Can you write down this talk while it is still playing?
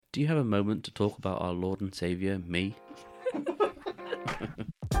Do you have a moment to talk about our Lord and Saviour, me?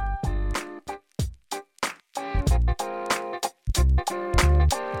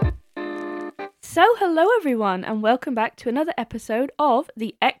 So, hello everyone, and welcome back to another episode of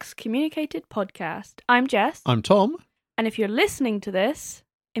the Excommunicated Podcast. I'm Jess, I'm Tom, and if you're listening to this,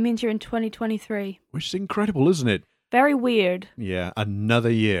 it means you're in 2023. which is incredible, isn't it? Very weird. Yeah, another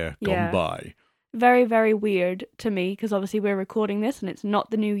year Yeah. gone by. Very, very weird to me, because obviously we're recording this and it's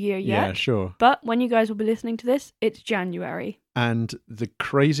not the new year yet. Yeah, sure. But when you guys will be listening to this, it's January. And the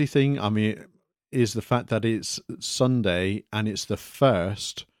crazy thing, is the fact that it's Sunday and it's the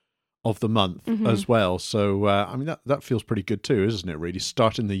first of the month as well. So, that feels pretty good too, isn't it, really?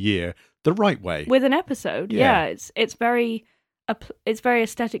 Starting the year the right way. With an episode. Yeah. It's very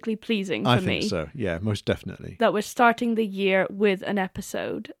aesthetically pleasing for I me. think so. Yeah, most definitely. That we're starting the year with an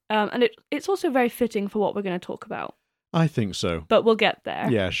episode. And it's also very fitting for what we're going to talk about. I think so. But we'll get there.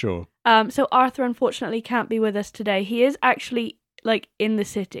 Yeah, sure. So Arthur unfortunately can't be with us today. He is actually in the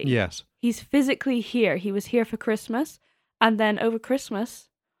city. Yes. He's physically here. He was here for Christmas, and then over Christmas,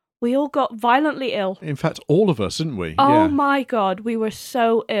 we all got violently ill. In fact, all of us, didn't we? Oh Yeah. my god, we were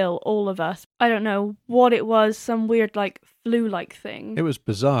so ill, all of us. I don't know what it was, some weird flu-like thing. It was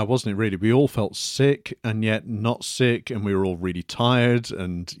bizarre, wasn't it, really? We all felt sick and yet not sick, and we were all really tired,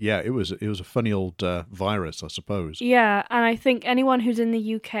 and yeah, it was a funny old virus, I suppose. Yeah, and I think anyone who's in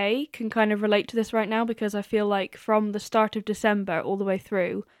the UK can kind of relate to this right now, because I feel like from the start of December all the way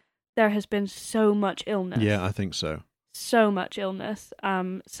through, there has been so much illness. Yeah, I think so. So much illness.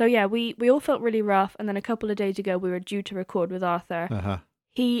 So yeah, we all felt really rough, and then a couple of days ago we were due to record with Arthur. Uh-huh.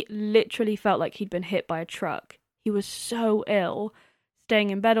 He literally felt like he'd been hit by a truck. He was so ill, staying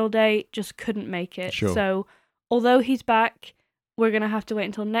in bed all day, just couldn't make it. Sure. So although he's back, we're going to have to wait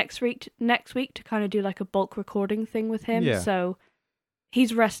until next week to kind of do a bulk recording thing with him. Yeah. So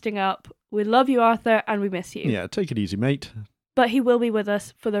he's resting up. We love you, Arthur, and we miss you. Yeah, take it easy, mate. But he will be with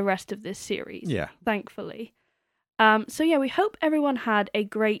us for the rest of this series. Yeah. Thankfully. So yeah, we hope everyone had a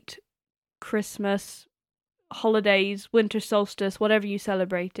great Christmas, holidays, winter solstice, whatever you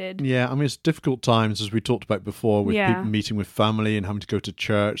celebrated. Yeah, it's difficult times, as we talked about before, with people meeting with family and having to go to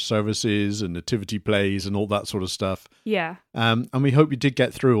church services and nativity plays and all that sort of stuff. Yeah. And we hope you did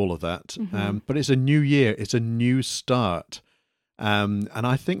get through all of that. But it's a new year. It's a new start. And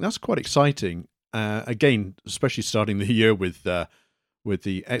I think that's quite exciting. Again, especially starting the year with the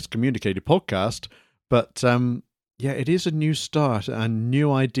Excommunicated Podcast. But yeah, it is a new start and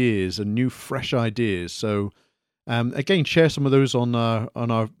new ideas and new fresh ideas. So again, share some of those on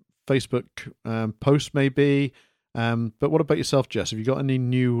our Facebook post maybe. But what about yourself, Jess? Have you got any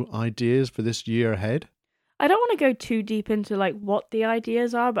new ideas for this year ahead? I don't want to go too deep into what the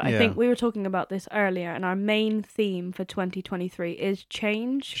ideas are, but I Yeah. think we were talking about this earlier, and our main theme for 2023 is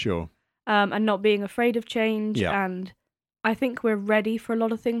change. Sure. And not being afraid of change. Yeah. And I think we're ready for a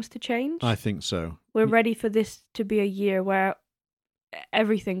lot of things to change. I think so. We're ready for this to be a year where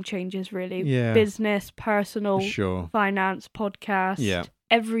everything changes, really. Yeah. Business, personal, Sure. finance, podcast, Yeah.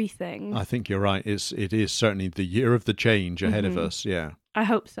 everything. I think you're right. It is certainly the year of the change ahead of Mhm. us. Yeah. I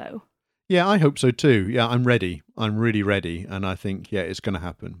hope so. Yeah, I hope so too. Yeah, I'm ready. I'm really ready. And I think, yeah, it's going to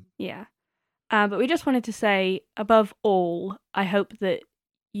happen. Yeah. But we just wanted to say, above all, I hope that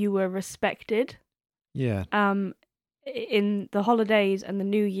you were respected Yeah. in the holidays and the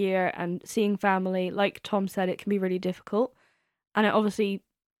new year and seeing family. Like Tom said, it can be really difficult. And it obviously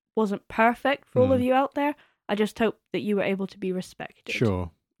wasn't perfect for all of you out there. I just hope that you were able to be respected.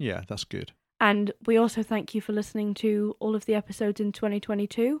 Sure. Yeah, that's good. And we also thank you for listening to all of the episodes in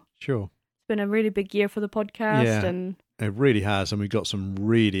 2022. Sure. It's been a really big year for the podcast. Yeah. And It really has, and we've got some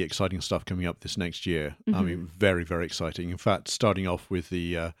really exciting stuff coming up this next year. Mhm. Very, very exciting. In fact, starting off with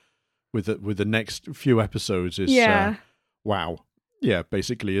the next few episodes is yeah. wow. Yeah,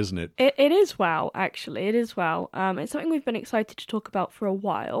 basically, isn't it? It is wow, actually. It is wow. It's something we've been excited to talk about for a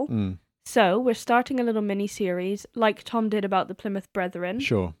while. Mm, So we're starting a little mini-series, like Tom did about the Plymouth Brethren.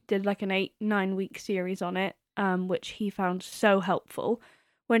 sure. Did an 8-9 week series on it, which he found so helpful.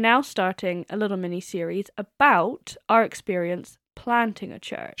 We're now starting a little mini-series about our experience planting a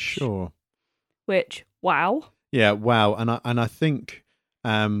church. Sure. Which, wow. Yeah, wow. And I think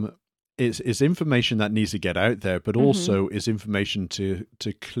it's information that needs to get out there, but also is information to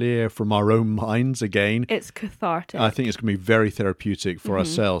clear from our own minds again. It's cathartic. I think it's going to be very therapeutic for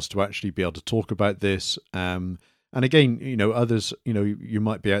ourselves to actually be able to talk about this. And again, others, you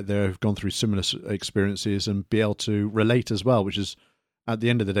might be out there who've gone through similar experiences and be able to relate as well, which is at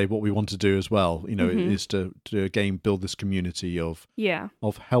the end of the day what we want to do as well. Is to again build this community of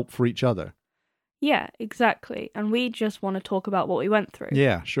help for each other. Yeah, exactly. And we just want to talk about what we went through.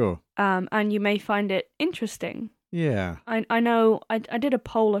 Yeah, sure. And you may find it interesting. Yeah. I know I did a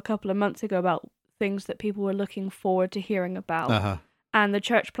poll a couple of months ago about things that people were looking forward to hearing about. And the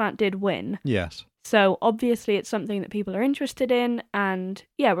church plant did win. Yes. So obviously it's something that people are interested in. And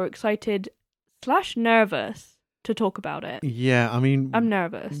yeah, we're excited / nervous to talk about it. Yeah, I mean, I'm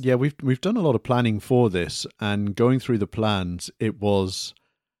nervous. Yeah, we've done a lot of planning for this, and going through the plans, it was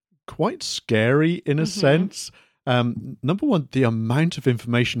quite scary in a sense. Number one, the amount of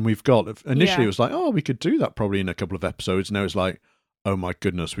information we've got. Initially, It was like, oh, we could do that probably in a couple of episodes. Now it's like, oh my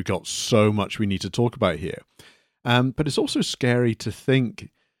goodness, we got so much we need to talk about here. But it's also scary to think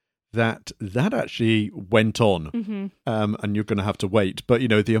that actually went on, and you're going to have to wait. But,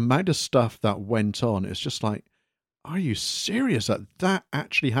 the amount of stuff that went on, it's just like, are you serious that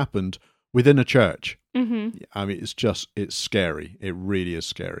actually happened within a church? I mean, it's scary. It really is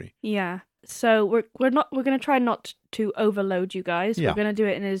scary. Yeah. So we're going to try not to overload you guys. Yeah. We're going to do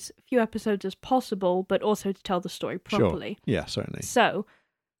it in as few episodes as possible, but also to tell the story properly. Sure. Yeah, certainly. So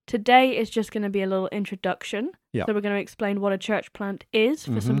today is just going to be a little introduction. Yeah. So we're going to explain what a church plant is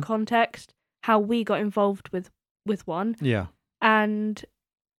for some context, how we got involved with one. Yeah. And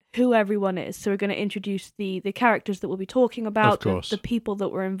who everyone is. So we're going to introduce the characters that we'll be talking about, the people that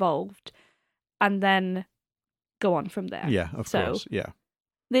were involved, and then go on from there. Yeah, of course. Yeah.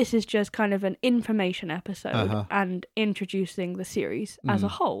 This is just kind of an information episode and introducing the series as a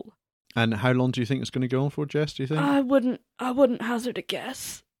whole. And how long do you think it's going to go on for, Jess, do you think? I wouldn't hazard a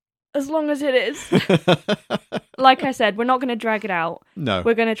guess. As long as it is. Like I said, we're not going to drag it out. No.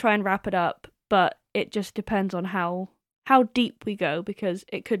 We're going to try and wrap it up, but it just depends on how deep we go, because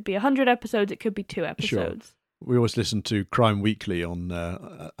it could be 100 episodes, it could be 2 episodes. Sure. We always listen to Crime Weekly on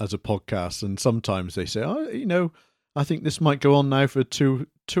as a podcast, and sometimes they say, I think this might go on now for two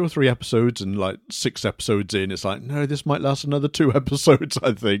or 3 episodes, and like 6 episodes in, it's like, no, this might last another 2 episodes,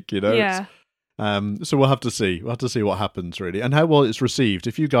 I think, Yeah. So we'll have to see. We'll have to see what happens, really, and how well it's received.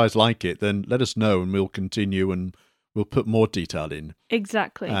 If you guys like it, then let us know, and we'll continue, and we'll put more detail in.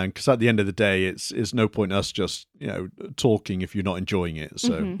 Exactly. Because at the end of the day, it's no point us just talking if you're not enjoying it.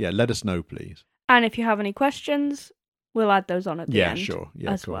 So yeah, let us know, please. And if you have any questions, we'll add those on at the end. Yeah, sure.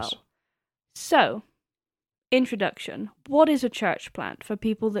 Yeah, as of course. Well. So, introduction. What is a church plant for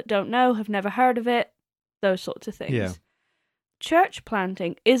people that don't know, have never heard of it, those sorts of things? Yeah. Church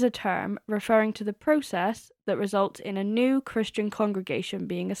planting is a term referring to the process that results in a new Christian congregation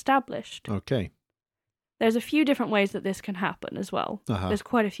being established. Okay. There's a few different ways that this can happen as well. There's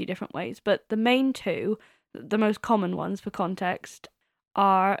quite a few different ways, but the main 2, the most common ones for context,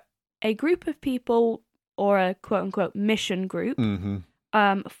 are a group of people or a quote-unquote mission group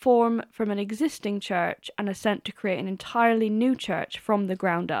form from an existing church and are sent to create an entirely new church from the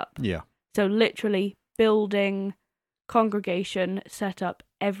ground up. Yeah. So literally building, congregation, set up,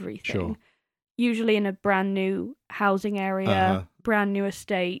 everything. Sure. Usually in a brand new housing area, brand new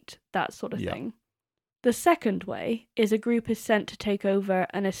estate, that sort of thing. The second way is a group is sent to take over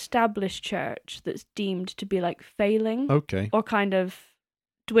an established church that's deemed to be like failing. Okay. Or kind of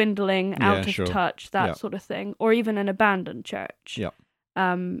dwindling, out of sure. touch, that sort of thing. Or even an abandoned church. Yeah.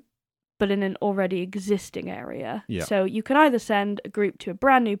 But in an already existing area. Yeah. So you can either send a group to a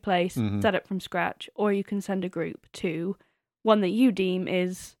brand new place, set it from scratch, or you can send a group to one that you deem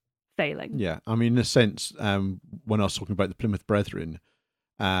is failing. Yeah. I mean, in a sense, when I was talking about the Plymouth Brethren,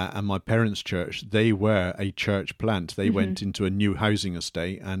 and my parents' church, they were a church plant. They went into a new housing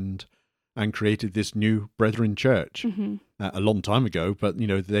estate and created this new Brethren church a long time ago. But,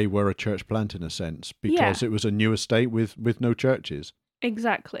 they were a church plant in a sense because it was a new estate with no churches.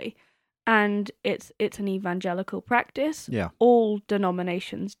 Exactly. And it's an evangelical practice. Yeah. All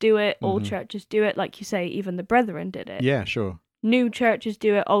denominations do it. All churches do it. Like you say, even the Brethren did it. Yeah, sure. New churches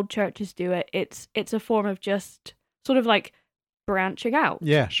do it. Old churches do it. It's a form of just sort of like branching out.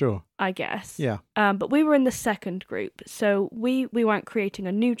 Yeah, sure. I guess. Yeah. But we were in the second group. So we weren't creating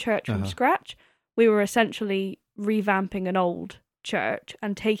a new church from scratch. We were essentially revamping an old church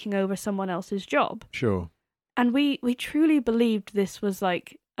and taking over someone else's job. Sure. And we truly believed this was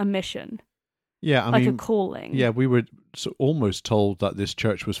like a mission. Yeah, I mean, mean, a calling. Yeah, we were almost told that this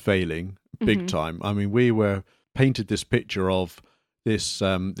church was failing big time. I mean, we were painted this picture of this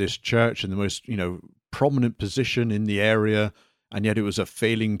church in the most, prominent position in the area, and yet it was a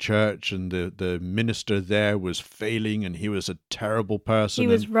failing church, and the minister there was failing, and he was a terrible person. He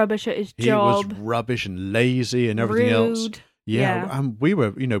was rubbish at his job. He was rubbish and lazy and everything else. Yeah, and we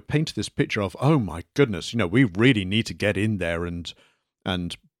were, painted this picture of, oh my goodness, we really need to get in there and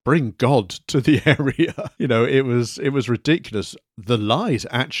bring God to the area. It was ridiculous. The lies,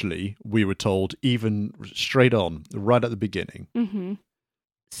 actually, we were told, even straight on, right at the beginning. Mm-hmm.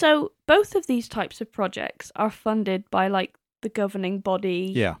 So both of these types of projects are funded by like the governing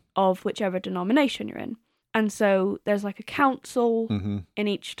body of whichever denomination you're in. And so there's like a council in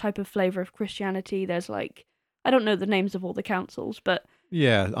each type of flavor of Christianity. There's like, I don't know the names of all the councils, but...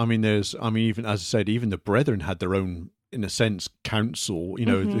 Yeah, even, as I said, even the Brethren had their own, in a sense, council,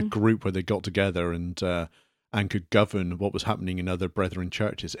 the group where they got together and could govern what was happening in other Brethren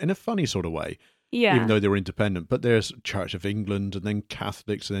churches in a funny sort of way. Yeah. Even though they were independent. But there's Church of England and then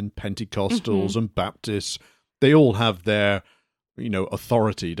Catholics and then Pentecostals and Baptists. They all have their,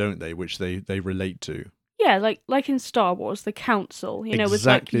 authority, don't they, which they relate to. Yeah, like in Star Wars, the council, with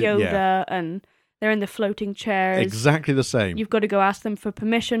like Yoda and they're in the floating chairs. Exactly the same. You've got to go ask them for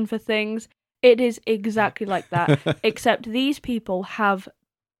permission for things. It is exactly like that, except these people have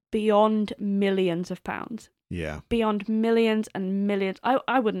beyond millions of pounds. Yeah. Beyond millions and millions.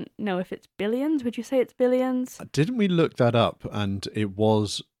 I wouldn't know if it's billions. Would you say it's billions? Didn't we look that up? And it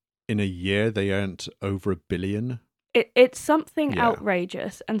was, in a year, they earned over $1 billion. It's something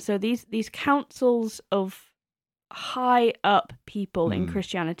outrageous. And so these councils of high up people in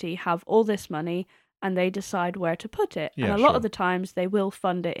Christianity have all this money and they decide where to put it. Yeah, and a lot of the times they will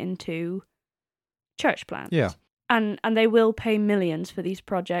fund it into church plans. Yeah. And they will pay millions for these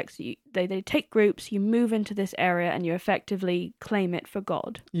projects. They take groups, you move into this area and you effectively claim it for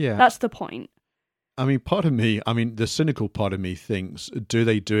God. Yeah. That's the point. Part of me, the cynical part of me thinks, do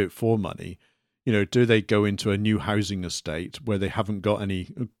they do it for money? Do they go into a new housing estate where they haven't got any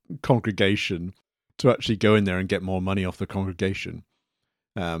congregation to actually go in there and get more money off the congregation?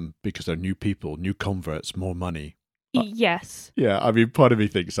 Because they're new people, new converts, more money. Yes. Yeah, part of me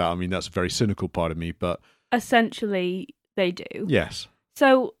thinks that. That's a very cynical part of me, but... Essentially, they do. Yes.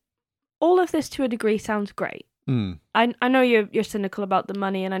 So, all of this to a degree sounds great. I know you're cynical about the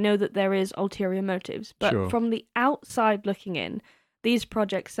money, and I know that there is ulterior motives, but from the outside looking in, these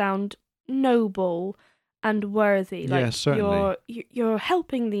projects sound noble and worthy. Like, yeah, certainly. You're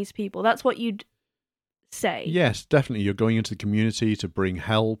helping these people. That's what you'd say. Yes, definitely. You're going into the community to bring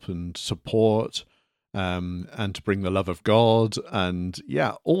help and support, and to bring the love of God, and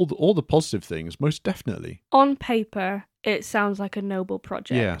all the positive things, most definitely. On paper, it sounds like a noble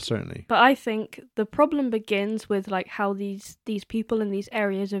project. Yeah, certainly. But I think the problem begins with like how these people in these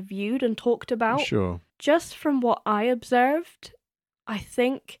areas are viewed and talked about. Sure. Just from what I observed, I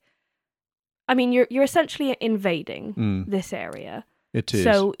think, you're essentially invading this area. It is.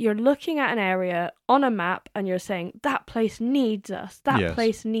 So you're looking at an area on a map and you're saying, that place needs us. That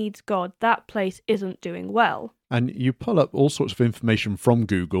place needs God. That place isn't doing well. And you pull up all sorts of information from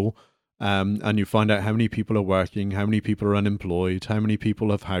Google, and you find out how many people are working, how many people are unemployed, how many people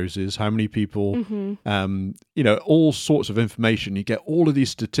have houses, how many people, all sorts of information. You get all of these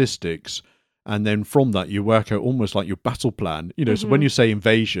statistics, and then from that you work out almost like your battle plan. So when you say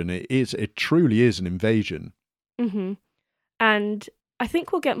invasion, it truly is an invasion. Mm-hmm. And I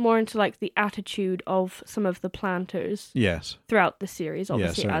think we'll get more into like the attitude of some of the planters throughout the series,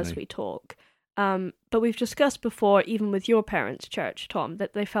 obviously, as we talk. But we've discussed before, even with your parents' church, Tom,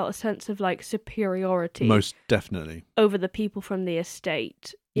 that they felt a sense of like superiority. Most definitely. Over the people from the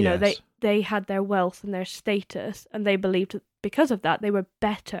estate. They had their wealth and their status, and they believed that because of that, they were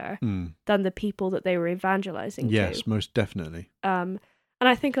better than the people that they were evangelizing to. Yes, most definitely. And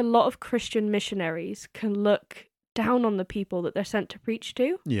I think a lot of Christian missionaries can look down on the people that they're sent to preach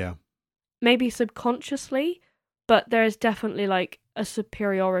to. Yeah. Maybe subconsciously, but there's definitely like a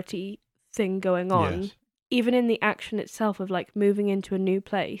superiority thing going on. Yes. Even in the action itself of like moving into a new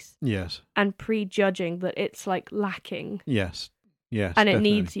place. Yes. And prejudging that it's like lacking. Yes. Yes. And definitely.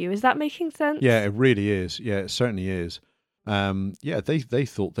 It needs you. Is that making sense? Yeah, it really is. Yeah, it certainly is. They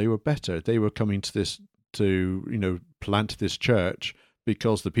thought they were better. They were coming to this to plant this church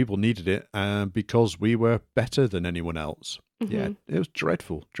because the people needed it, and because we were better than anyone else. Mm-hmm. Yeah, it was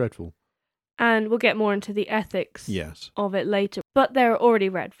dreadful. And we'll get more into the ethics of it later. But there are already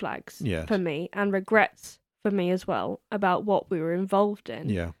red flags for me, and regrets for me as well, about what we were involved in.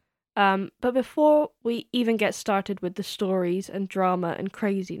 Yeah. But before we even get started with the stories and drama and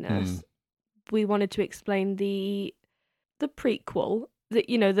craziness, we wanted to explain the prequel,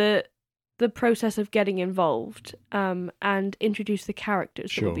 the process of getting involved, and introduce the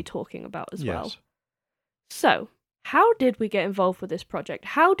characters that we'll be talking about as well. So, how did we get involved with this project?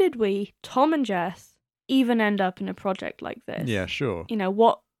 How did we, Tom and Jess, even end up in a project like this? Yeah, sure.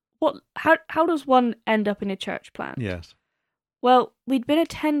 How does one end up in a church plant? Yes. Well, we'd been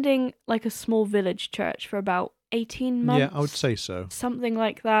attending like a small village church for about 18 months. Yeah, I would say so. Something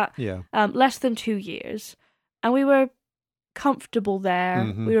like that. Yeah. Less than 2 years. And we were comfortable there.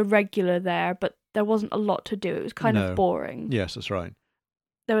 Mhm. We were regular there, but there wasn't a lot to do. It was kind No. of boring. Yes, that's right.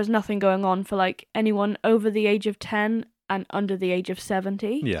 There was nothing going on for like anyone over the age of 10 and under the age of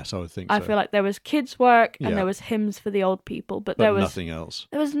 70. Yes, I would think so. I feel like there was kids' work and Yeah. there was hymns for the old people, but but there was nothing else.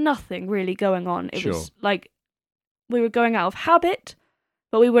 there was nothing really going on. It Sure. was like we were going out of habit,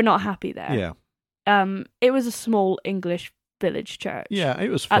 but we were not happy there. Yeah. It was a small English village church. Yeah, it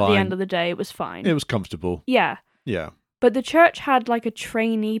was fine. At the end of the day, it was fine. It was comfortable. Yeah. Yeah. But the church had like a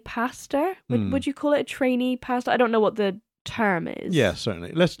trainee pastor. Would you call it a trainee pastor? I don't know what the term is. Yeah,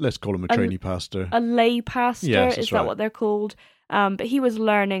 certainly. Let's call him a trainee pastor. A lay pastor, Yes, is that's that right. what they're called? But he was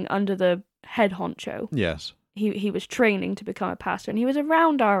learning under the head honcho. Yes. He was training to become a pastor, and he was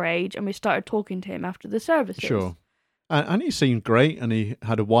around our age, and we started talking to him after the services. Sure. And he seemed great, and he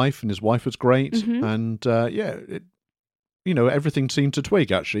had a wife, and his wife was great, Mhm. and everything seemed to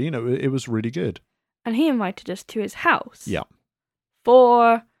twig. Actually, it was really good. And he invited us to his house. Yeah.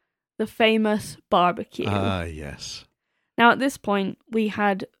 For the famous barbecue. Ah, yes. Now, at this point, we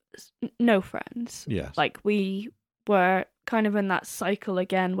had no friends. Yes. Like, we were kind of in that cycle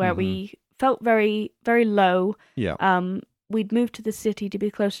again where Mhm. we felt very, very low. Yeah. We'd moved to the city to be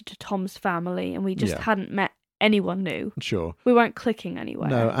closer to Tom's family, and we just Yeah. hadn't met anyone new. Sure. We weren't clicking anywhere.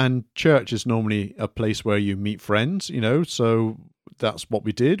 No, and church is normally a place where you meet friends, so that's what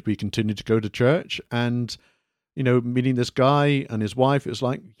we did. We continued to go to church, and, meeting this guy and his wife, it was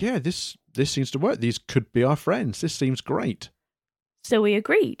like, yeah, this seems to work. These could be our friends. This seems great. So we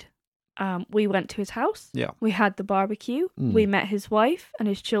agreed. We went to his house. Yeah. We had the barbecue. Mm. We met his wife and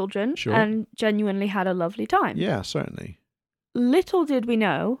his children Sure. and genuinely had a lovely time. Yeah, certainly. Little did we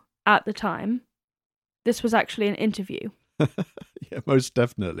know at the time, this was actually an interview. Yeah, most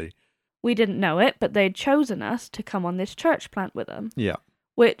definitely. We didn't know it, but they'd chosen us to come on this church plant with them. Yeah.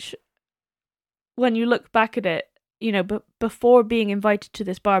 Which, when you look back at it, before being invited to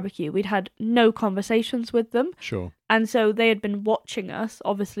this barbecue, we'd had no conversations with them. Sure. And so they had been watching us,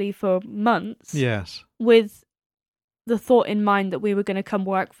 obviously, for months. Yes. With the thought in mind that we were going to come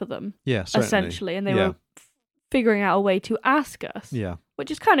work for them, Yeah, certainly. essentially. And they Yeah. were figuring out a way to ask us, Yeah. which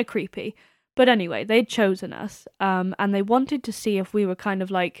is kind of creepy. But anyway, they'd chosen us, and they wanted to see if we were kind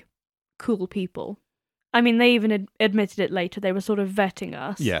of like cool people. I mean, they even admitted it later. They were sort of vetting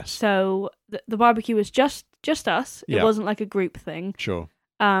us. Yes. So the barbecue was just us. It Yeah. wasn't like a group thing. Sure.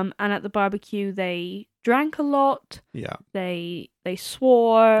 And at the barbecue, they drank a lot. Yeah. They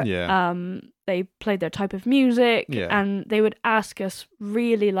swore. Yeah. They played their type of music. Yeah. And they would ask us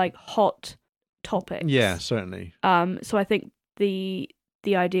really like hot topics. Yeah, certainly. So I think the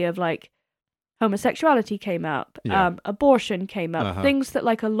idea of like homosexuality came up, Yeah. abortion came up, Uh-huh. things that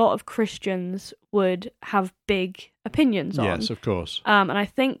like a lot of Christians would have big opinions on. Yes, of course. And I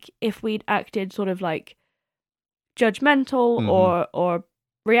think if we'd acted sort of like judgmental Mhm. or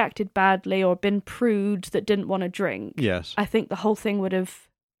reacted badly or been prudes that didn't want to drink, Yes. I think the whole thing would have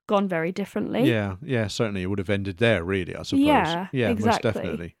gone very differently. Yeah, certainly. It would have ended there, really, I suppose. Yeah, most exactly.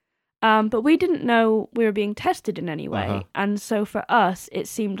 definitely. But we didn't know we were being tested in any way. Uh-huh. And so for us, it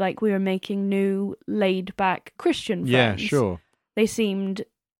seemed like we were making new, laid-back Christian friends. Yeah, sure. They seemed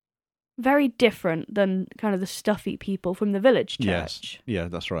very different than kind of the stuffy people from the village church. Yes. Yeah,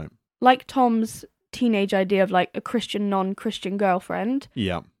 that's right. Like Tom's teenage idea of like a Christian, non-Christian girlfriend,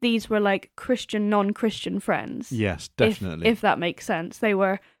 Yeah. these were like Christian, non-Christian friends. Yes, If- definitely. If that makes sense. They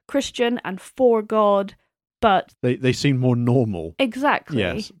were Christian and for God, but They seem more normal. exactly.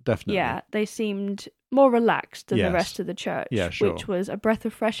 Yes, definitely. Yeah, they seemed more relaxed than the Yes. rest of the church, Yeah, sure. which was a breath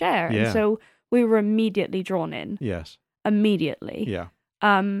of fresh air. Yeah. And so we were immediately drawn in. Yes. Immediately. Yeah.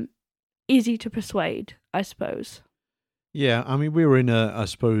 Easy to persuade, I suppose. Yeah, I mean, we were in a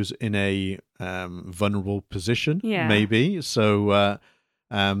vulnerable position, Yeah. maybe. So,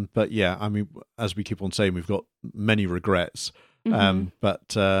 but yeah, I mean, as we keep on saying, we've got many regrets. Mhm. But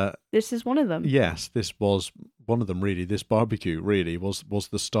This is one of them. yes, this was one of them. Really, this barbecue really was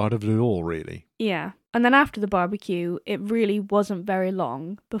the start of it all. Really. Yeah. And then after the barbecue, it really wasn't very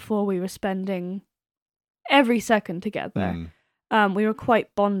long before we were spending every second together. Mm. We were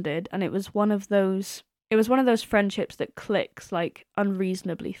quite bonded, and it was one of those friendships that clicks like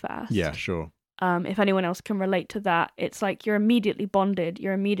unreasonably fast. Yeah, sure. If anyone else can relate to that, it's like you're immediately bonded.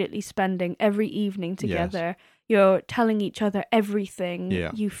 You're immediately spending every evening together. You're telling each other everything.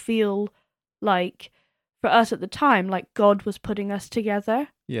 Yeah. You feel like, for us at the time, like God was putting us together.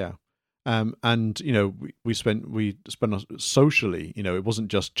 Yeah. And we spent socially. It wasn't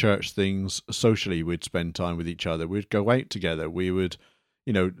just church things. Socially, we'd spend time with each other. We'd go out together. We would,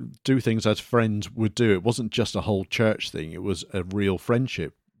 do things as friends would do. It wasn't just a whole church thing. It was a real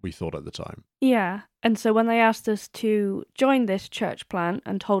friendship, we thought at the time. Yeah. And so when they asked us to join this church plant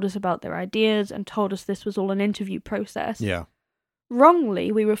and told us about their ideas and told us this was all an interview process, Yeah.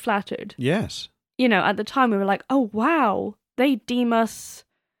 wrongly, we were flattered. Yes. At the time we were like, oh, wow, they deem us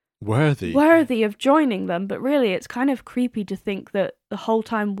Worthy of joining them. But really, it's kind of creepy to think that the whole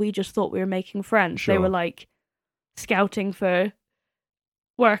time we just thought we were making friends. Sure. They were like scouting for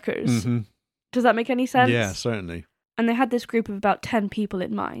workers. Mm-hmm. Does that make any sense? Yeah, certainly. And they had this group of about 10 people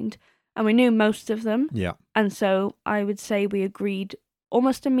in mind, and we knew most of them. Yeah. And so I would say we agreed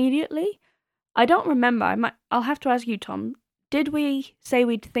almost immediately. I don't remember. I'll have to ask you, Tom. Did we say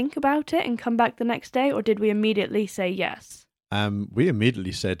we'd think about it and come back the next day, or did we immediately say yes? We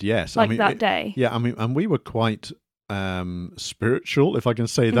immediately said yes. That day? Yeah, and we were quite spiritual, if I can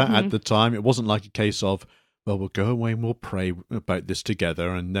say that, at the time. It wasn't like a case of, well, we'll go away and we'll pray about this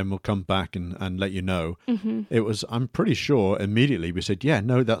together and then we'll come back and let you know. Mm-hmm. It was, I'm pretty sure, immediately we said, yeah,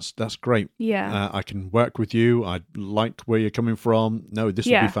 no, that's great. Yeah. I can work with you. I like where you're coming from. No, this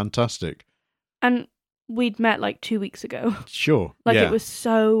would be fantastic. And we'd met like 2 weeks ago. Sure. It was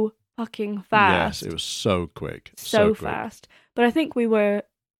so fucking fast. Yes, it was so quick. So fast. But I think we were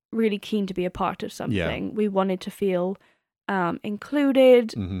really keen to be a part of something. Yeah. We wanted to feel included.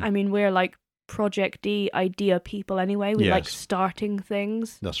 Mm-hmm. I mean, we're like project-y idea people anyway. We like Yes. starting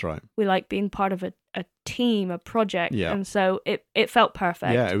things. That's right. We like being part of a team, a project. Yeah. And so it felt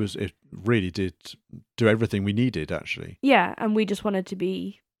perfect. Yeah, it really did do everything we needed, actually. Yeah, and we just wanted to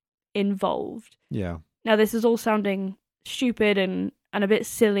be involved. Yeah. Now, this is all sounding stupid and a bit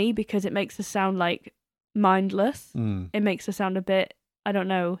silly because it makes us sound like mindless. Mm, It makes us sound a bit, I don't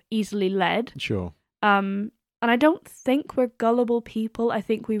know, easily led. sure. And I don't think we're gullible people. I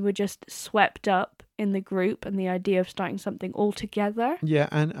think we were just swept up in the group and the idea of starting something all together. Yeah,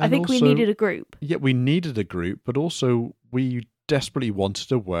 and I think also, we needed a group. Yeah, we needed a group, but also we desperately wanted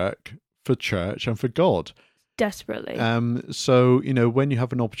to work for church and for God. Desperately. So, when you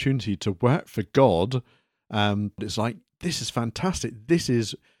have an opportunity to work for God, it's like, this is fantastic. This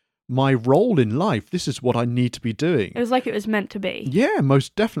is my role in life. This is what I need to be doing. It was like it was meant to be. Yeah,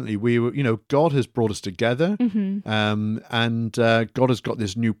 most definitely. We were, God has brought us together, Mm-hmm. and God has got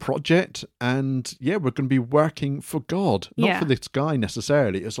this new project, and yeah, we're going to be working for God, not for this guy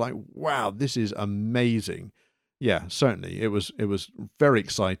necessarily. It's like, wow, this is amazing. Yeah, certainly, it was very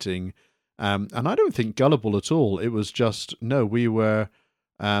exciting, and I don't think gullible at all. It was just we were,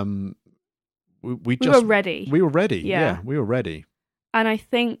 we were ready. We were ready. Yeah. Yeah, we were ready. And I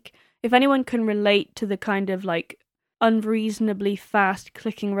think if anyone can relate to the kind of like unreasonably fast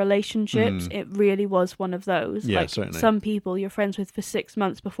clicking relationships, it really was one of those. Yeah, like certainly. Some people you're friends with for 6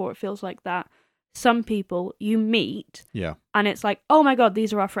 months before it feels like that. Some people you meet Yeah. and it's like, oh my God,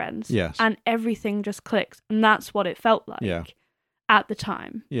 these are our friends. Yes. And everything just clicks. And that's what it felt like at the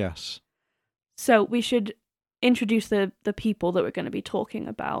time. Yes. So we should introduce the people that we're going to be talking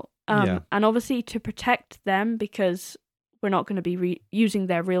about. And obviously to protect them, because we're not going to be using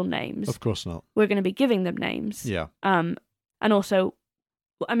their real names. Of course not. We're going to be giving them names. Yeah. And also,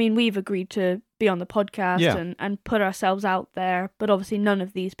 I mean, we've agreed to be on the podcast and put ourselves out there, but obviously none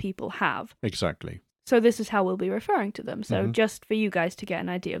of these people have. Exactly. So this is how we'll be referring to them. So just for you guys to get an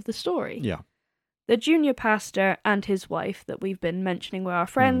idea of the story. Yeah. The junior pastor and his wife that we've been mentioning were our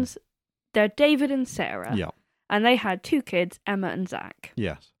friends. They're David and Sarah. Yeah. And they had 2 kids, Emma and Zach.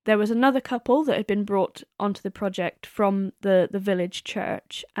 Yes. There was another couple that had been brought onto the project from the village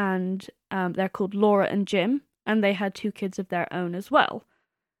church, and they're called Laura and Jim, and they had 2 kids of their own as well.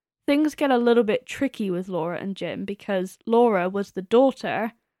 Things get a little bit tricky with Laura and Jim because Laura was the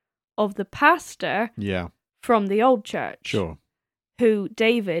daughter of the pastor from the old church. Sure. Who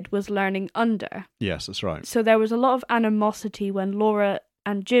David was learning under. Yes, that's right. So there was a lot of animosity when Laura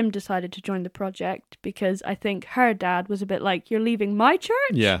and Jim decided to join the project because I think her dad was a bit like, you're leaving my church?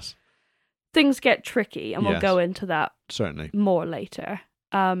 Yes. Things get tricky, and we'll go into that certainly more later.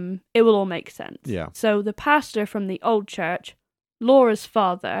 It will all make sense. Yeah. So the pastor from the old church, Laura's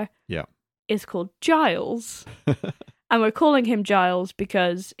father, is called Giles. And we're calling him Giles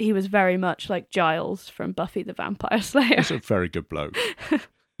because he was very much like Giles from Buffy the Vampire Slayer. He's a very good bloke.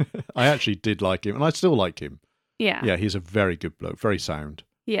 I actually did like him, and I still like him. Yeah. Yeah, he's a very good bloke, very sound.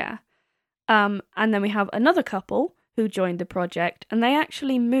 Yeah. And then we have another couple who joined the project, and they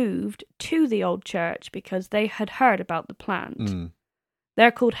actually moved to the old church because they had heard about the plant.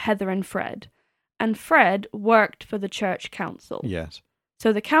 They're called Heather and Fred. And Fred worked for the church council. Yes.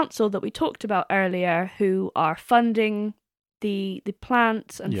 So the council that we talked about earlier, who are funding the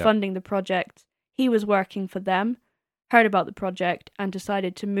plants and funding the project, he was working for them. heard about the project and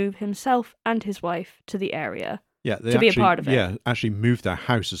decided to move himself and his wife to the area. Yeah, they to be a part of it. Yeah, actually moved their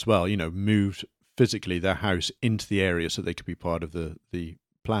house as well. Moved physically their house into the area so they could be part of the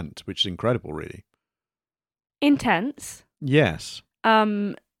plant, which is incredible, really. Intense. Yes.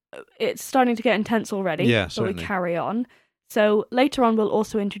 It's starting to get intense already. Yeah, so we certainly. carry on. So later on, we'll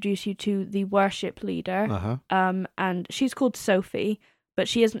also introduce you to the worship leader. Uh-huh. And she's called Sophie, but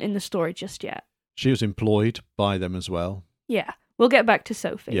she isn't in the story just yet. She was employed by them as well. Yeah, we'll get back to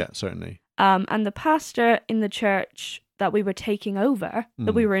Sophie. Yeah, certainly. And the pastor in the church that we were taking over,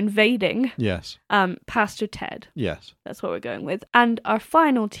 that we were invading, Yes. Pastor Ted. Yes. That's what we're going with. And our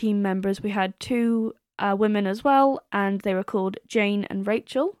final team members, we had 2 women as well, and they were called Jane and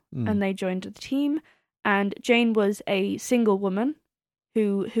Rachel, and they joined the team. And Jane was a single woman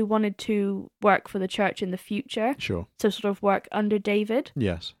who wanted to work for the church in the future. Sure. So sort of work under David.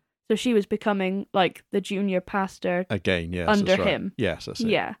 Yes. So she was becoming like the junior pastor Again, yes. under that's right. him. Yes, that's it.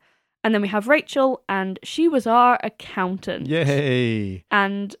 Yeah. And then we have Rachel, and she was our accountant. Yay!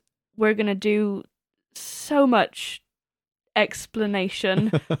 And we're going to do so much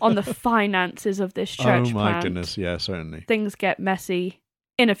explanation on the finances of this church Oh my plant. goodness, yeah, certainly. Things get messy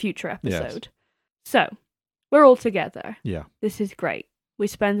in a future Yes. episode. So, we're all together. Yeah. This is great. We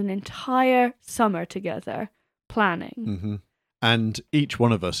spend an entire summer together planning. Hmm. And each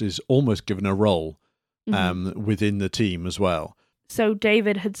one of us is almost given a role within the team as well. So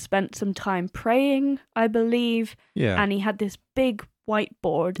David had spent some time praying, I believe, Yeah. and he had this big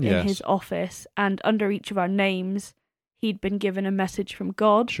whiteboard in Yes. his office, and under each of our names, he'd been given a message from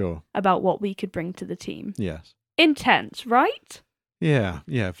God Sure. about what we could bring to the team. Yes. Intense, right? Yeah,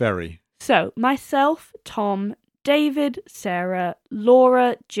 very. So, myself, Tom, David, Sarah,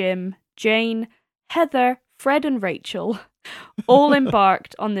 Laura, Jim, Jane, Heather, Fred and Rachel all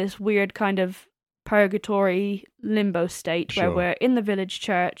embarked on this weird kind of purgatory limbo state where Sure. we're in the village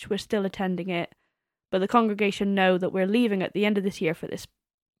church, we're still attending it, but the congregation know that we're leaving at the end of this year for this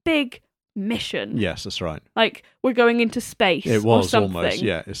big mission. Yes, that's right. Like, we're going into space It or was something. almost,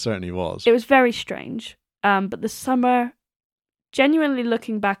 yeah, it certainly was. It was very strange. But the summer, genuinely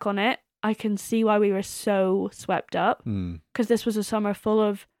looking back on it, I can see why we were so swept up. Because this was a summer full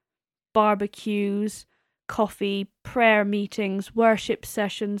of barbecues, coffee, prayer meetings, worship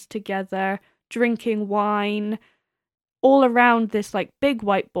sessions together, drinking wine, all around this like big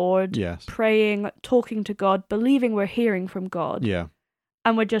whiteboard, Yes. praying, talking to God, believing we're hearing from God. Yeah.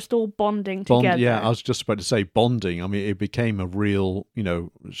 And we're just all bonding together. Yeah, I was just about to say bonding. I mean, it became a real,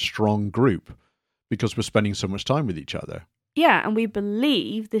 strong group because we're spending so much time with each other. Yeah, and we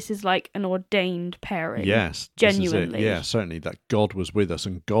believe this is like an ordained pairing. Yes. Genuinely. This is it. Yeah, certainly that God was with us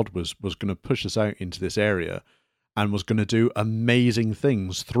and God was going to push us out into this area and was going to do amazing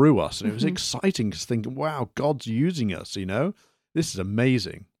things through us. And it was exciting to think, wow, God's using us, This is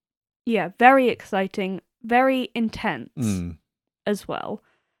amazing. Yeah, very exciting, very intense as well.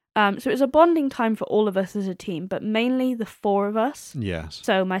 So it was a bonding time for all of us as a team, but mainly the 4 of us. Yes.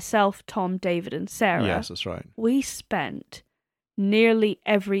 So myself, Tom, David, and Sarah. Yes, that's right. We spent nearly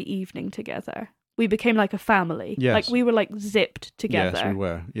every evening together. We became like a family. Yes. Like we were like zipped together. Yes, we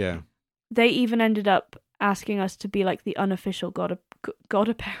were. Yeah. They even ended up asking us to be like the unofficial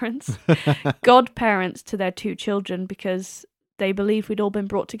godparents to their 2 children because they believed we'd all been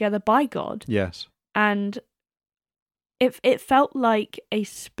brought together by God. Yes. And it felt like a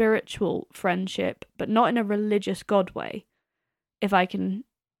spiritual friendship, but not in a religious God way, if I can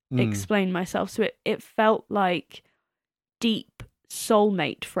explain myself. So it felt like deep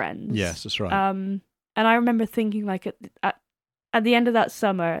soulmate friends. Yes, that's right. And I remember thinking like at the end of that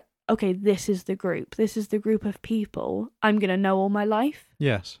summer, okay, this is the group. This is the group of people I'm going to know all my life.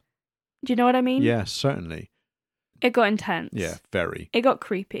 Yes. Do you know what I mean? Yes, certainly. It got intense. Yeah, very. It got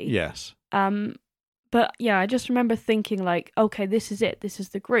creepy. Yes. But yeah, I just remember thinking like, okay, this is it. This is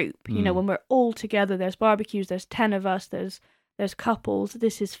the group. When we're all together, there's barbecues, there's 10 of us, there's couples.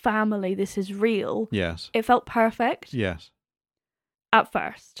 This is family. This is real. Yes. It felt perfect. Yes. At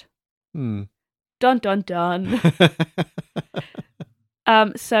first. Mm. Dun dun dun.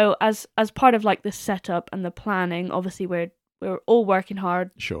 So as part of like the setup and the planning, obviously we're all working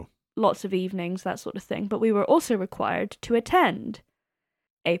hard. Sure. Lots of evenings, that sort of thing. But we were also required to attend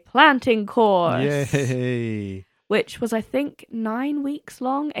a planting course. Yay. Which was, I think, 9 weeks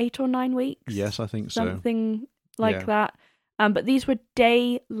long, 8 or 9 weeks. Yes, I think so. Something like Yeah. that. But these were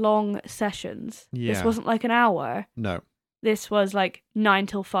day-long sessions. Yeah. This wasn't like an hour. No. This was like 9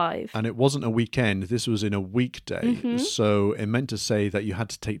 till 5. And it wasn't a weekend. This was in a weekday. Mhm. So it meant to say that you had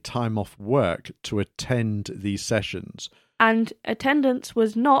to take time off work to attend these sessions. And attendance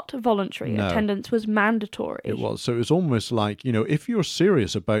was not voluntary. No. Attendance was mandatory. It was. So it was almost like, if you're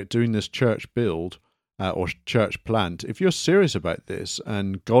serious about doing this church build or church plant, if you're serious about this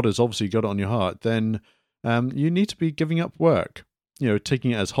and God has obviously got it on your heart, then you need to be giving up work,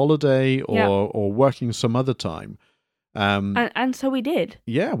 taking it as holiday or working some other time. And so we did.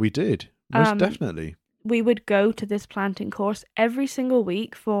 Yeah, we did. Most definitely. We would go to this planting course every single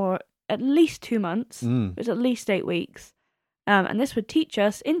week for at least 2 months. It was at least 8 weeks. And this would teach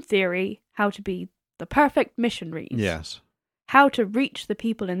us, in theory, how to be the perfect missionaries. Yes. How to reach the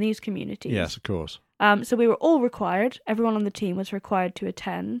people in these communities. Yes, of course. So we were all required, everyone on the team was required to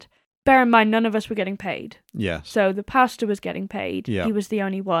attend. Bear in mind, none of us were getting paid. Yes. So the pastor was getting paid. Yeah. He was the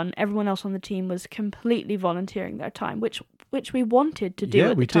only one. Everyone else on the team was completely volunteering their time, which we wanted to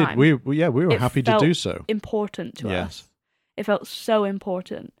do at the time. Yeah, we did. We were happy to do so. Important to Yes. us. It felt so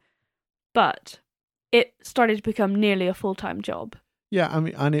important. But it started to become nearly a full-time job. Yeah, I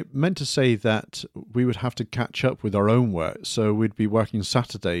mean, and it meant to say that we would have to catch up with our own work. So we'd be working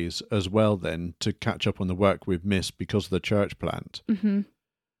Saturdays as well then to catch up on the work we've missed because of the church plant. Mm-hmm.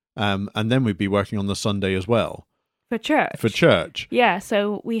 And then we'd be working on the Sunday as well. For church. Yeah,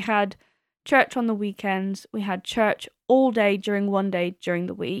 so we had church on the weekends. We had church all day during one day during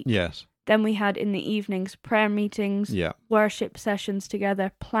the week. Yes. Then we had in the evenings prayer meetings, worship sessions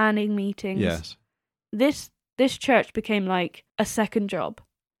together, planning meetings. Yes. This church became like a second job.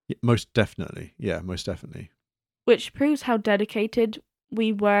 Yeah, most definitely. Yeah, most definitely. Which proves how dedicated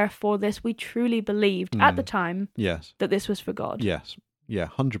we were for this. We truly believed at the time that this was for God. Yes. Yeah,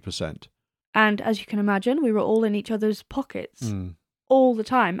 100%. And as you can imagine, we were all in each other's pockets all the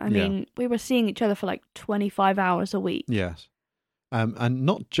time. I mean, we were seeing each other for like 25 hours a week. Yes. And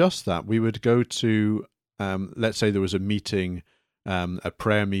not just that, we would go to, let's say there was a meeting, a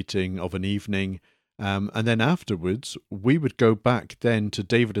prayer meeting of an evening, and then afterwards, we would go back then to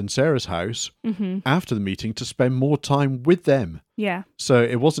David and Sarah's house after the meeting to spend more time with them. Yeah. So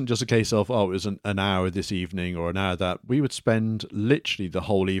it wasn't just a case of, it was an hour this evening or an hour that. We would spend literally the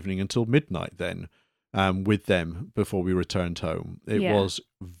whole evening until midnight then with them before we returned home. It was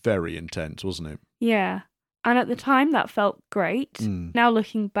very intense, wasn't it? Yeah. And at the time, that felt great. Now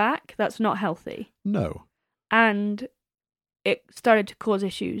looking back, that's not healthy. No. And it started to cause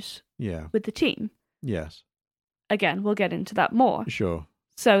issues with the team. Yes. Again, we'll get into that more. Sure.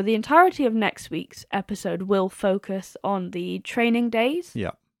 So the entirety of next week's episode will focus on the training days.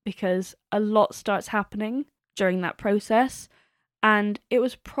 Yeah. Because a lot starts happening during that process. And it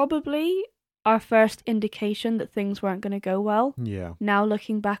was probably our first indication that things weren't going to go well. Yeah. Now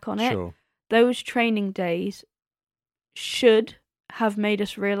looking back on it. Sure. Those training days should have made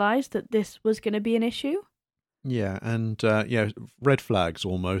us realise that this was going to be an issue. Yeah, and red flags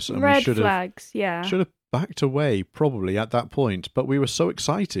almost. And red we flags, should have backed away probably at that point, but we were so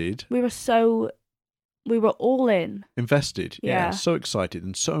excited. We were all in. Invested, so excited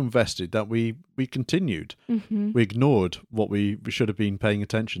and so invested that we continued. Mm-hmm. We ignored what we should have been paying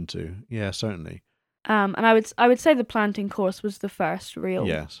attention to. Yeah, certainly. And I would say the planting course was the first real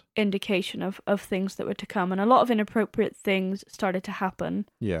indication of things that were to come, and a lot of inappropriate things started to happen.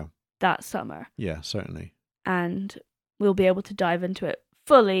 Yeah. That summer. Yeah, certainly. And we'll be able to dive into it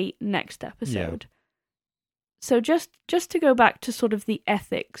fully next episode. Yeah. So just to go back to sort of the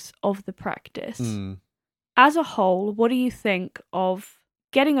ethics of the practice, as a whole, what do you think of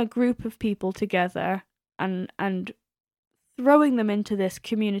getting a group of people together and throwing them into this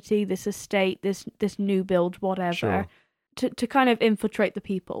community, this estate, this new build, whatever, to kind of infiltrate the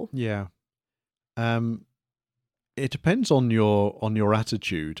people? Yeah. It depends on your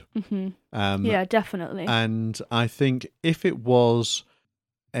attitude. Mm-hmm. Yeah, definitely. And I think if it was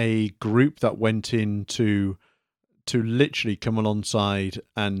a group that went in to literally come alongside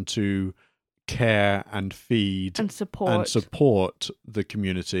and to care and feed and support the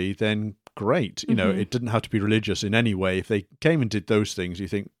community, then great. You know, it didn't have to be religious in any way. If they came and did those things, you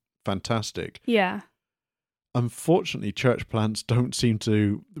think, fantastic. Yeah. Unfortunately, church plants don't seem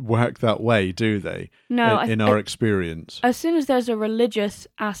to work that way, do they? No. In our experience. As soon as there's a religious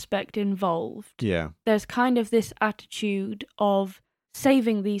aspect involved, there's kind of this attitude of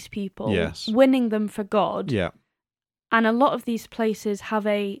saving these people, winning them for God. Yeah. And a lot of these places have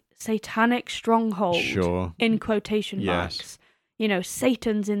a satanic stronghold, in quotation marks. You know,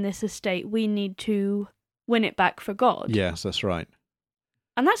 Satan's in this estate. We need to win it back for God. Yes, that's right.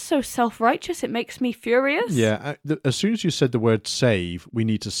 And that's so self-righteous, it makes me furious. Yeah, as soon as you said the word save, we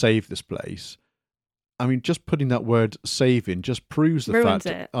need to save this place. I mean, just putting that word save in just proves the fact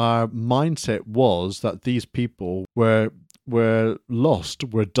that our mindset was that these people were lost,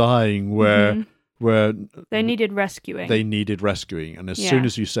 were dying, were they needed rescuing. They needed rescuing. And as soon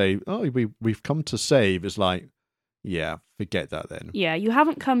as you say, oh, we've come to save, it's like, yeah, forget that then. Yeah, you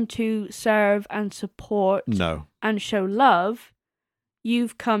haven't come to serve and support and show love.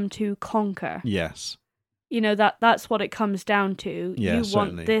 You've come to conquer. Yes. You know, that's what it comes down to. Yeah, you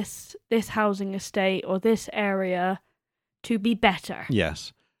certainly. Want this housing estate or this area to be better.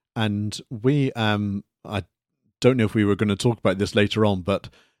 Yes. And we, I don't know if we were going to talk about this later on, but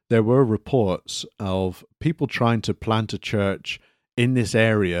there were reports of people trying to plant a church in this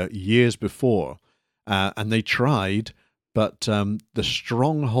area years before. And they tried, but the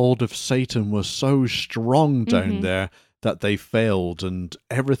stronghold of Satan was so strong down there that they failed, and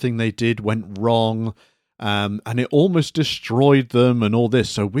everything they did went wrong, and it almost destroyed them and all this.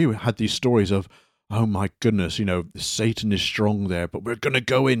 So we had these stories of, oh my goodness, you know, Satan is strong there, but we're going to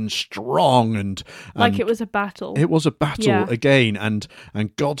go in strong. And like it was a battle. It was a battle again, and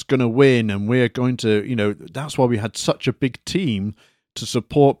God's going to win, and we're going to, you know, that's why we had such a big team to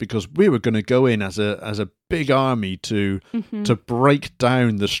support, because we were going to go in as a big army to break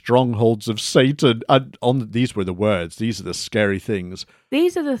down the strongholds of Satan. And these were the words. These are the scary things.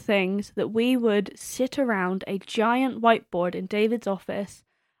 These are the things that we would sit around a giant whiteboard in David's office,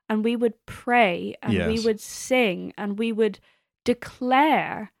 and we would pray, and we would sing, and we would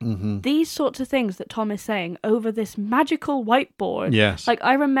declare these sorts of things that Tom is saying over this magical whiteboard. Yes. Like,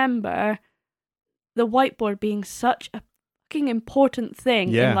 I remember the whiteboard being such a important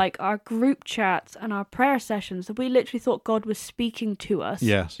thing in like our group chats and our prayer sessions that we literally thought God was speaking to us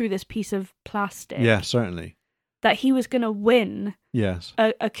through this piece of plastic. Yeah, certainly. That he was going to win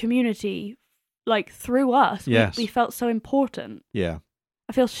a community like through us. Yes. We felt so important. Yeah.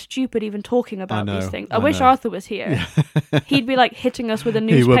 I feel stupid even talking about these things. I wish know. Arthur was here. He'd be like hitting us with a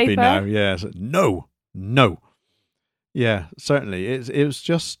newspaper. He would be now, yes. No. Yeah, certainly. It was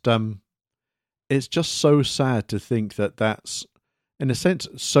just it's just so sad to think that that's, in a sense,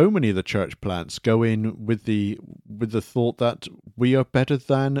 so many of the church plants go in with the thought that we are better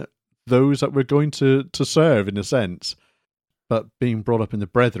than those that we're going to serve, in a sense. But being brought up in the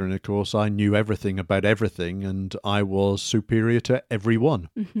Brethren, of course, I knew everything about everything, and I was superior to everyone,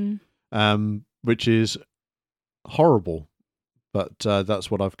 which is horrible. But that's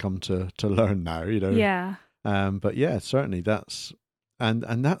what I've come to learn now, you know. Yeah. But yeah, certainly that's... And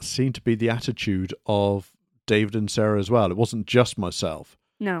that seemed to be the attitude of David and Sarah as well. It wasn't just myself.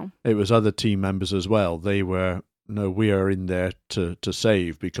 No. It was other team members as well. They were, no, we are in there to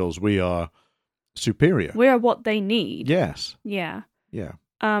save because we are superior. We are what they need. Yes. Yeah. Yeah.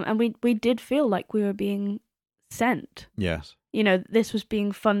 And we did feel like we were being sent. Yes. You know, this was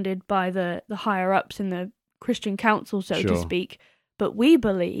being funded by the higher-ups in the Christian council, so to speak. But we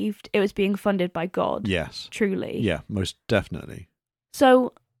believed it was being funded by God. Yes. Truly. Yeah, most definitely.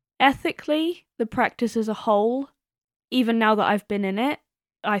 So, ethically, the practice as a whole, even now that I've been in it,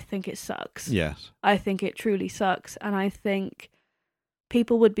 I think it sucks. Yes. I think it truly sucks. And I think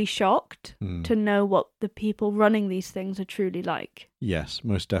people would be shocked to know what the people running these things are truly like. Yes,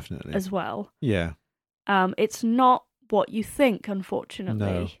 most definitely. As well. Yeah. It's not what you think,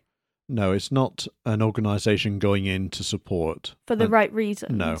 unfortunately. No, it's not an organisation going in to support. For the right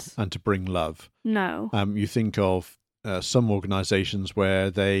reasons. No, and to bring love. No. You think of some organisations where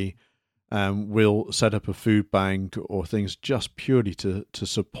they will set up a food bank or things just purely to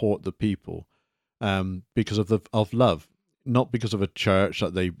support the people because of love, not because of a church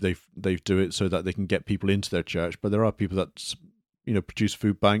that they do it so that they can get people into their church. But there are people that produce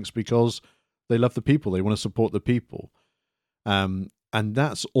food banks because they love the people, they want to support the people, and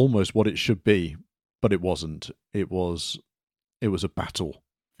that's almost what it should be. But it wasn't. It was a battle.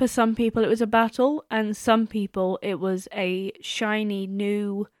 For some people, it was a battle, and some people, it was a shiny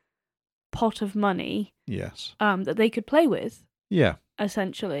new pot of money. Yes. That they could play with. Yeah.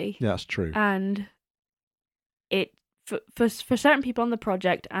 Essentially. Yeah, that's true. And it for certain people on the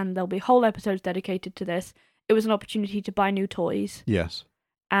project, and there'll be whole episodes dedicated to this, it was an opportunity to buy new toys. Yes.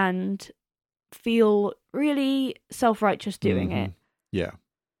 And feel really self-righteous doing it. Yeah.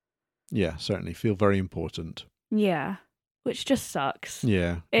 Yeah, certainly. Feel very important. Yeah. Which just sucks.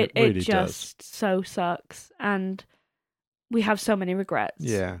 Yeah, it really just does. So sucks, and we have so many regrets.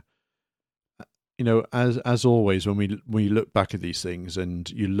 Yeah, as always, when we look back at these things, and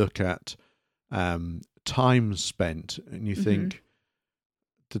you look at time spent, and you think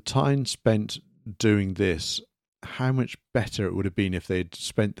the time spent doing this, how much better it would have been if they'd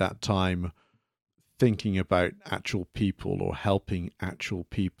spent that time thinking about actual people or helping actual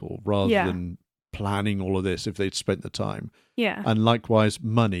people rather than planning all of this, if they'd spent the time. Yeah. And likewise,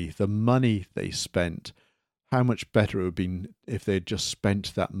 the money they spent, how much better it would have been if they'd just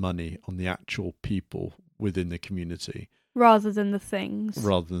spent that money on the actual people within the community. Rather than the things.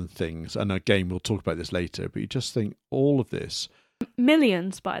 And again, we'll talk about this later, but you just think all of this.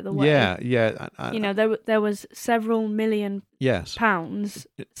 Millions, by the way. Yeah. There was several million pounds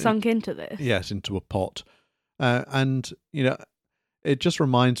sunk into this. Yes, into a pot. And, it just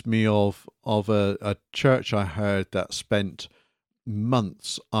reminds me of a church I heard that spent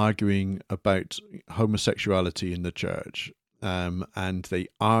months arguing about homosexuality in the church. And they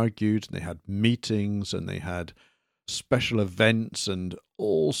argued, and they had meetings, and they had special events and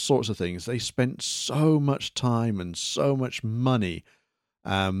all sorts of things. They spent so much time and so much money,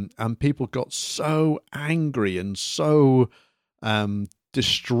 and people got so angry and so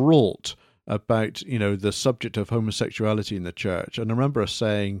distraught about the subject of homosexuality in the church. And I remember us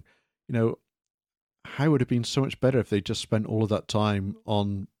saying, how would it have been so much better if they just spent all of that time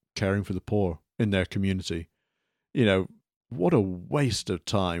on caring for the poor in their community? What a waste of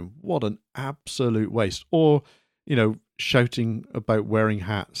time. What an absolute waste. Or shouting about wearing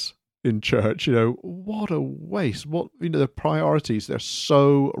hats in church, what a waste. What, the priorities, they're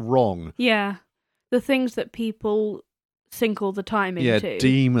so wrong. Yeah. The things that people sink all the time into. Yeah,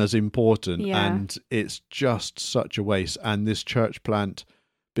 deem as important. Yeah. And it's just such a waste. And this church plant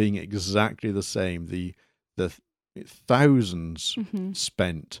being exactly the same, the thousands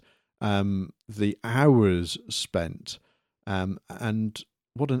spent, the hours spent, and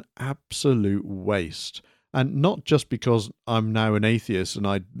what an absolute waste. And not just because I'm now an atheist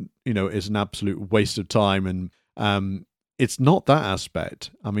and it's an absolute waste of time. And it's not that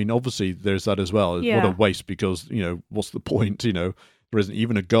aspect. I mean, obviously there's that as well. Yeah. What a waste, because, what's the point? There isn't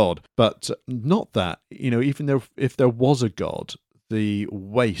even a God. But not that, even if there was a God, the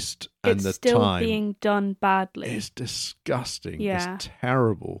waste and it's the still time being done badly. is disgusting. Yeah. It's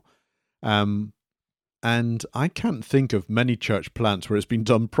terrible. And I can't think of many church plants where it's been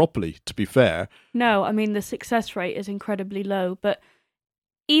done properly, to be fair. No, I mean, the success rate is incredibly low, but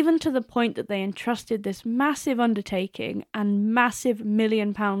even to the point that they entrusted this massive undertaking and massive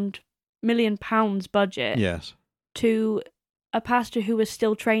million pounds budget Yes. to a pastor who was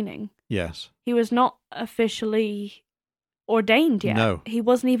still training. Yes. He was not officially ordained yet. No. He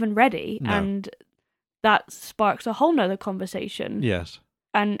wasn't even ready. No. And that sparks a whole nother conversation. Yes.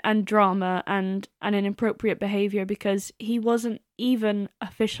 And drama and inappropriate behaviour, because he wasn't even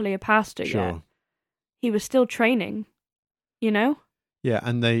officially a pastor yet. He was still training, Yeah,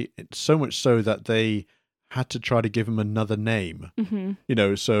 and so much so that they had to try to give him another name.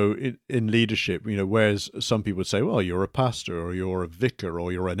 Mm-hmm. So in leadership, whereas some people would say, well, you're a pastor or you're a vicar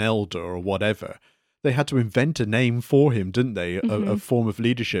or you're an elder or whatever. They had to invent a name for him, didn't they? A form of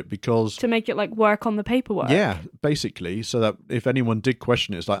leadership, because to make it work on the paperwork. Yeah, basically, so that if anyone did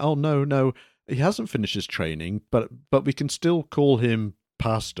question it, it's like, oh no, he hasn't finished his training, but we can still call him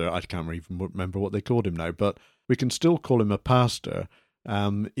pastor. I can't even remember what they called him now, but we can still call him a pastor,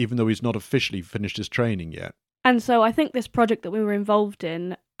 even though he's not officially finished his training yet. And so I think this project that we were involved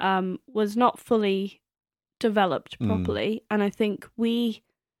in was not fully developed properly, and I think we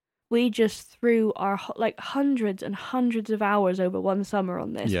just threw our hundreds and hundreds of hours over one summer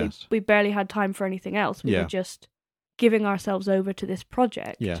on this. Yes. We barely had time for anything else. We were just giving ourselves over to this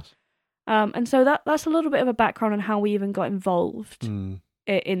project. Yes. And so that's a little bit of a background on how we even got involved in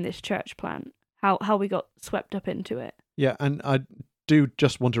this church plant, how we got swept up into it. Yeah, and I do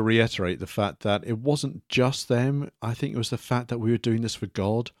just want to reiterate the fact that it wasn't just them. I think it was the fact that we were doing this for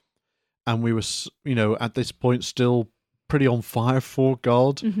God, and we were, at this point still pretty on fire for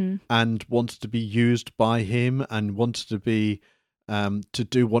God, and wanted to be used by Him, and wanted to be to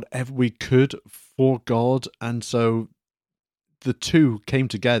do whatever we could for God. And so the two came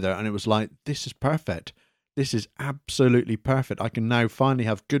together, and it was like, this is perfect. This is absolutely perfect. I can now finally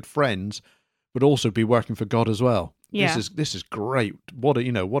have good friends, but also be working for God as well. Yeah. This is great. What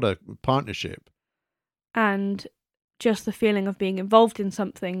a partnership. And just the feeling of being involved in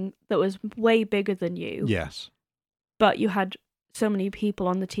something that was way bigger than you. Yes. But you had so many people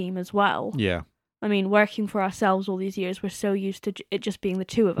on the team as well. Yeah. I mean, working for ourselves all these years, we're so used to it just being the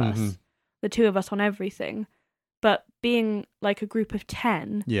two of us. The two of us on everything. But being like a group of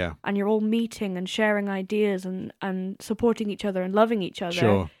 10, yeah, and you're all meeting and sharing ideas and supporting each other and loving each other.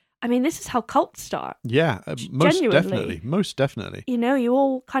 Sure. I mean, this is how cults start. Yeah, most definitely. You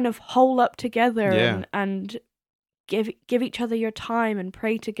all kind of hole up together Yeah. and give each other your time and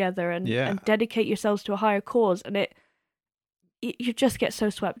pray together and dedicate yourselves to a higher cause, and you just get so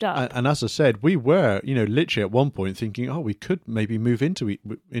swept up. And as I said, we were, literally at one point thinking, oh, we could maybe move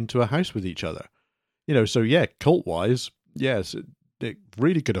into a house with each other. So yeah, cult-wise, yes, it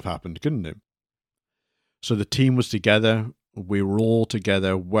really could have happened, couldn't it? So the team was together. We were all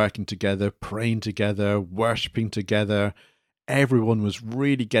together, working together, praying together, worshipping together. Everyone was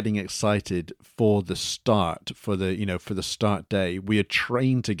really getting excited for the start, for the start day. We had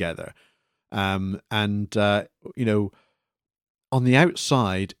trained together. On the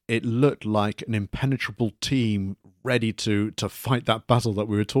outside, it looked like an impenetrable team ready to fight that battle that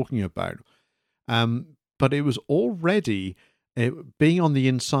we were talking about. But it was already, being on the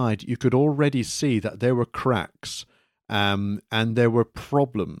inside, you could already see that there were cracks and there were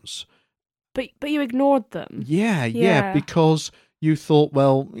problems. But you ignored them. Yeah, because you thought,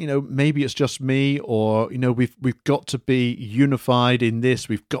 well, maybe it's just me, or we've got to be unified in this.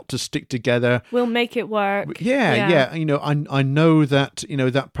 We've got to stick together. We'll make it work. Yeah. I know that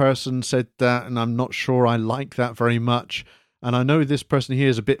that person said that, and I'm not sure I like that very much. And I know this person here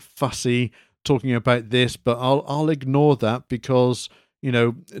is a bit fussy talking about this, but I'll ignore that because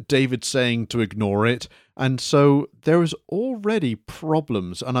David's saying to ignore it. And so there was already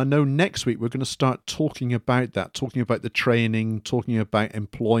problems. And I know next week we're going to start talking about that, talking about the training, talking about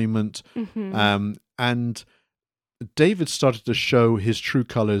employment. Mm-hmm. And David started to show his true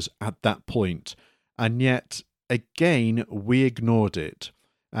colors at that point. And yet, again, we ignored it.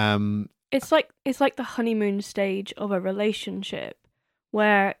 It's like the honeymoon stage of a relationship,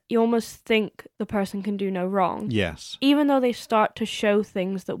 where you almost think the person can do no wrong. Yes. Even though they start to show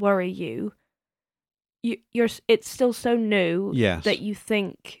things that worry you, it's still so new that you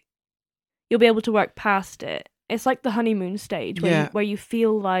think you'll be able to work past it. It's like the honeymoon stage where you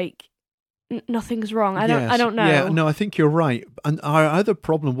feel like nothing's wrong. I don't know. Yeah, no, I think you're right. And our other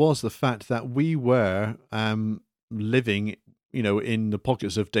problem was the fact that we were living, in the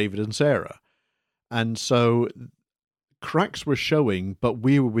pockets of David and Sarah. And so cracks were showing, but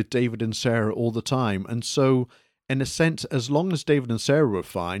we were with David and Sarah all the time. And so, in a sense, as long as David and Sarah were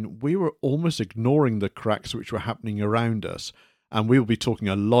fine, we were almost ignoring the cracks which were happening around us. And we will be talking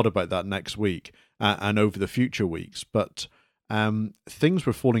a lot about that next week and over the future weeks. But things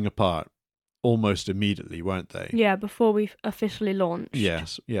were falling apart almost immediately, weren't they? Yeah, before we officially launched.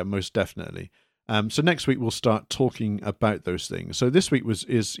 Yes, yeah, most definitely. So next week we'll start talking about those things. So this week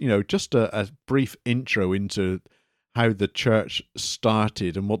is just a brief intro into how the church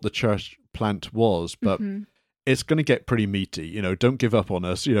started and what the church plant was, but it's going to get pretty meaty. Don't give up on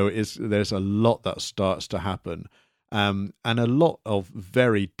us. There's a lot that starts to happen, and a lot of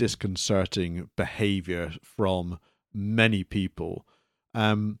very disconcerting behavior from many people.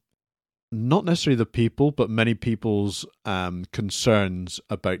 Not necessarily the people, but many people's concerns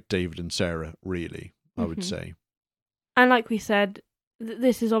about David and Sarah, really, I would say. And like we said,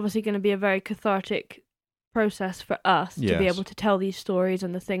 this is obviously going to be a very cathartic process for us to be able to tell these stories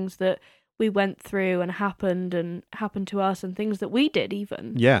and the things that we went through and happened to us and things that we did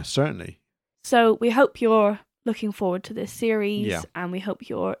even. Yeah, certainly. So we hope you're looking forward to this series and we hope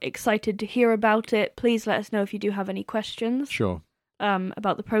you're excited to hear about it. Please let us know if you do have any questions. Sure.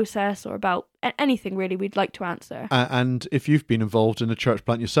 About the process or about anything really we'd like to answer. And if you've been involved in a church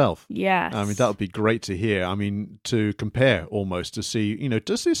plant yourself. Yes. I mean, that would be great to hear. I mean, to compare almost to see,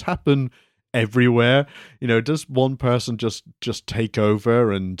 does this happen everywhere? Does one person just take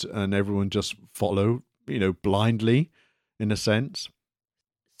over and everyone just follow, blindly in a sense?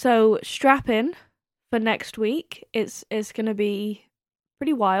 So strap in for next week. It's going to be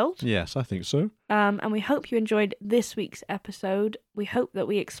pretty wild. Yes, I think so. And we hope you enjoyed this week's episode. We hope that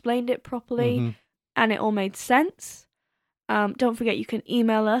we explained it properly and it all made sense. Don't forget you can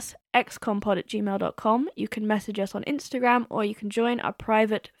email us xcompod@gmail.com. You can message us on Instagram or you can join our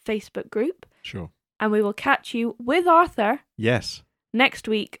private Facebook group. Sure. And we will catch you with Arthur. Yes. Next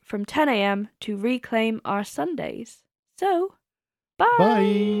week from 10 a.m. to reclaim our Sundays. So, bye.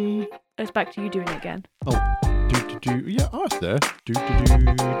 Bye. It's back to you doing it again. Oh, yeah, Arthur.